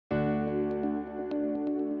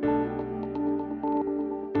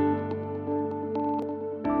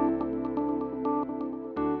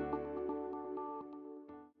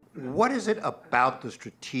What is it about the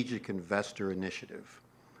strategic investor initiative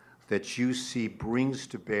that you see brings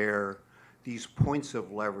to bear these points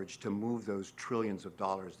of leverage to move those trillions of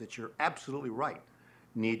dollars that you're absolutely right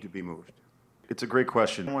need to be moved? It's a great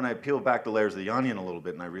question. When I peel back the layers of the onion a little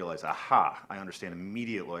bit and I realize, aha, I understand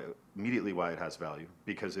immediately why it has value,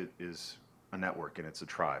 because it is a network and it's a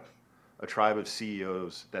tribe of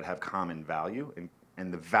CEOs that have common value,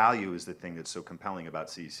 and the value is the thing that's so compelling about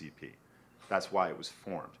CECP. That's why it was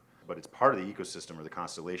formed. But it's part of the ecosystem or the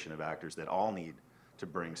constellation of actors that all need to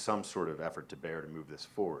bring some sort of effort to bear to move this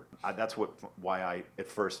forward. That's why I, at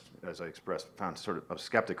first, as I expressed, found sort of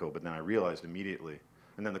skeptical, but then I realized immediately.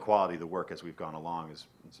 And then the quality of the work as we've gone along has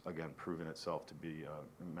again, proven itself to be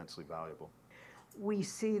immensely valuable. We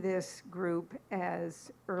see this group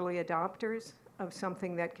as early adopters of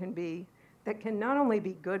something that can not only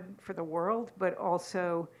be good for the world, but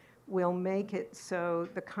also will make it so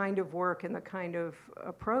the kind of work and the kind of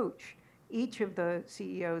approach each of the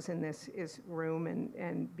CEOs in this room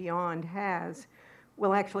and beyond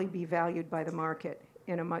will actually be valued by the market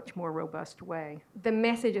in a much more robust way. The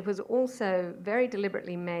message was also very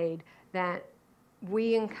deliberately made that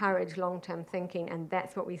we encourage long-term thinking, and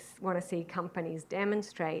that's what we want to see companies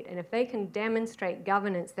demonstrate. And if they can demonstrate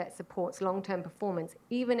governance that supports long-term performance,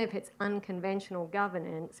 even if it's unconventional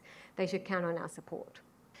governance, they should count on our support.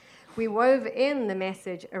 We wove in the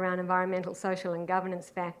message around environmental, social, and governance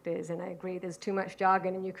factors, and I agree there's too much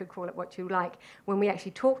jargon and you could call it what you like. When we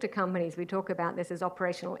actually talk to companies, we talk about this as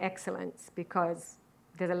operational excellence because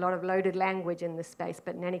there's a lot of loaded language in this space,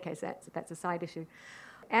 but in any case, that's a side issue.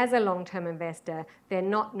 As a long-term investor, they're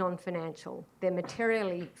not non-financial. They're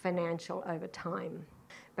materially financial over time.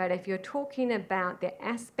 But if you're talking about the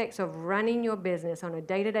aspects of running your business on a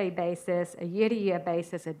day-to-day basis, a year-to-year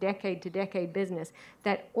basis, a decade-to-decade business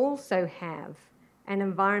that also have an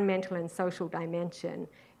environmental and social dimension,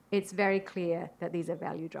 it's very clear that these are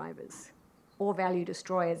value drivers or value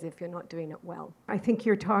destroyers if you're not doing it well. I think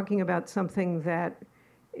you're talking about something that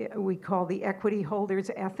we call the equity holder's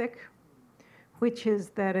ethic, which is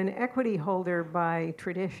that an equity holder by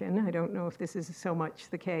tradition, I don't know if this is so much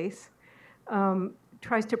the case,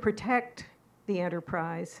 tries to protect the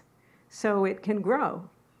enterprise so it can grow,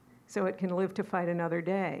 so it can live to fight another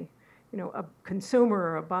day. You know, a consumer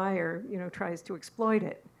or a buyer, tries to exploit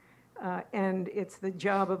it. And it's the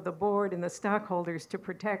job of the board and the stockholders to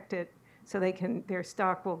protect it so their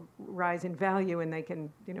stock will rise in value and they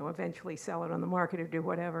can, eventually sell it on the market or do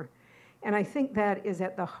whatever. And I think that is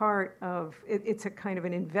at the heart of, it's a kind of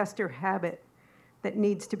an investor habit that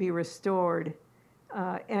needs to be restored.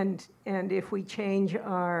 And if we change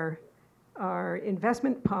our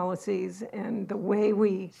investment policies and the way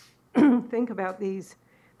we think about these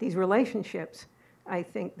relationships, I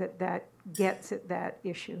think that gets at that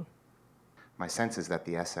issue. My sense is that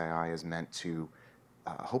the SII is meant to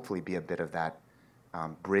hopefully be a bit of that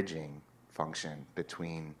bridging function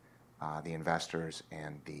between the investors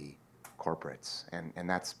and the corporates. And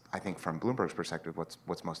that's, I think, from Bloomberg's perspective,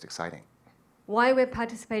 what's most exciting. Why we're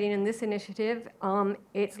participating in this initiative,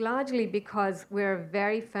 it's largely because we're a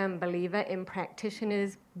very firm believer in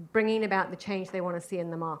practitioners bringing about the change they want to see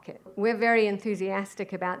in the market. We're very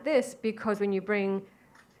enthusiastic about this because when you bring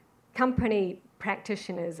company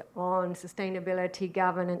practitioners on sustainability,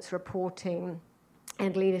 governance, reporting,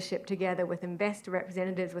 and leadership together with investor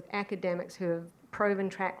representatives, with academics who have proven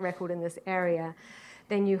track record in this area,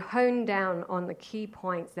 then you hone down on the key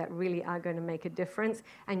points that really are going to make a difference,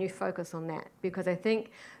 and you focus on that. Because I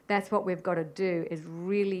think that's what we've got to do, is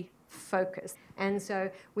really focus. And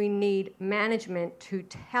so we need management to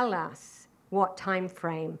tell us what time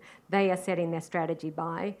frame they are setting their strategy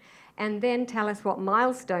by, and then tell us what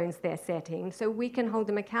milestones they're setting so we can hold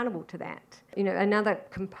them accountable to that. Another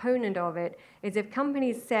component of it is if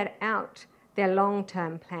companies set out their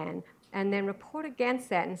long-term plan, and then report against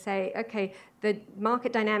that and say, okay, the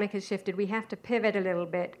market dynamic has shifted, we have to pivot a little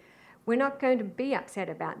bit. We're not going to be upset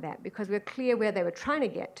about that because we're clear where they were trying to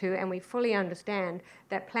get to, and we fully understand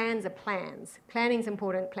that plans are plans. Planning's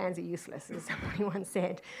important, plans are useless, as somebody once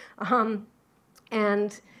said.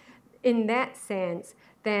 And in that sense,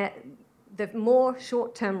 that the more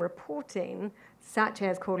short-term reporting, such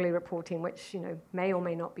as quarterly reporting, which may or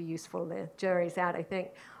may not be useful, the jury's out, I think,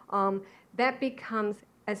 that becomes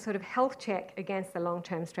a sort of health check against the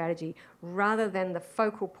long-term strategy rather than the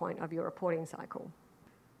focal point of your reporting cycle.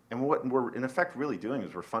 And what we're in effect really doing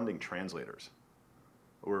is we're funding translators.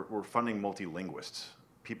 We're funding multilinguists,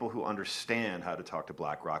 people who understand how to talk to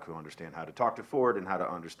BlackRock, who understand how to talk to Ford, and how to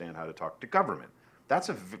understand how to talk to government. That's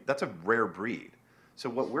a rare breed. So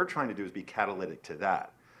what we're trying to do is be catalytic to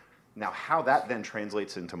that. Now, how that then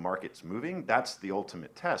translates into markets moving, that's the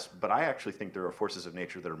ultimate test. But I actually think there are forces of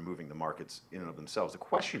nature that are moving the markets in and of themselves. The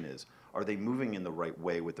question is, are they moving in the right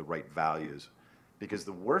way with the right values? Because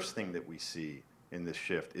the worst thing that we see in this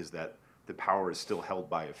shift is that the power is still held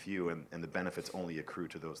by a few, and the benefits only accrue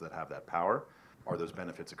to those that have that power. Are those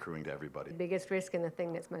benefits accruing to everybody? The biggest risk and the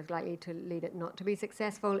thing that's most likely to lead it not to be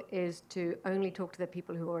successful is to only talk to the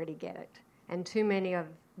people who already get it. And too many of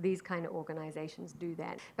these kind of organizations do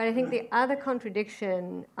that. But I think the other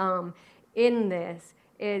contradiction in this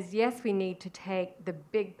is, yes, we need to take the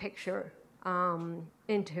big picture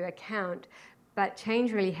into account, but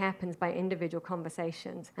change really happens by individual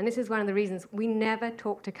conversations. And this is one of the reasons we never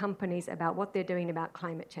talk to companies about what they're doing about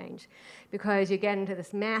climate change, because you get into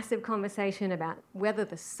this massive conversation about whether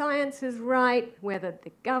the science is right, whether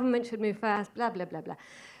the government should move fast, blah, blah, blah, blah.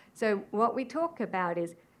 So what we talk about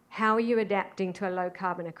is, how are you adapting to a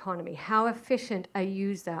low-carbon economy? How efficient a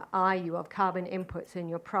user are you of carbon inputs in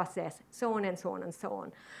your process? So on and so on and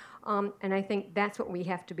so on. And I think that's what we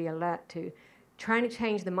have to be alert to, trying to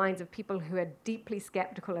change the minds of people who are deeply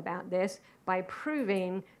skeptical about this by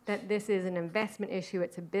proving that this is an investment issue,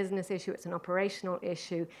 it's a business issue, it's an operational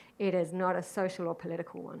issue. It is not a social or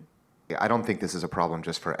political one. I don't think this is a problem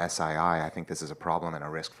just for SII. I think this is a problem and a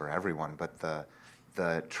risk for everyone. But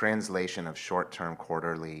the translation of short-term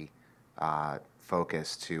quarterly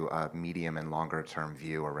focus to a medium and longer-term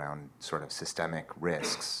view around sort of systemic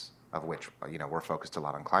risks, of which we're focused a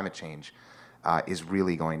lot on climate change, is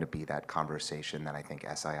really going to be that conversation that I think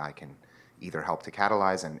SII can either help to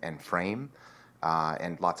catalyze and frame,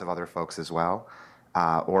 and lots of other folks as well,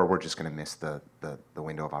 or we're just going to miss the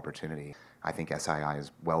window of opportunity. I think SII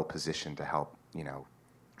is well positioned to help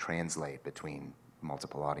translate between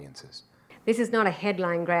multiple audiences. This is not a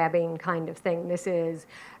headline-grabbing kind of thing. This is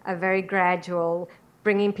a very gradual,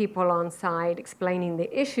 bringing people on side, explaining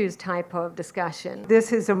the issues type of discussion.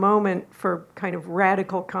 This is a moment for kind of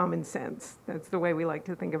radical common sense. That's the way we like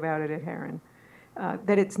to think about it at Heron.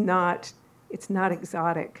 That it's not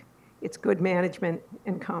exotic. It's good management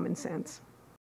and common sense.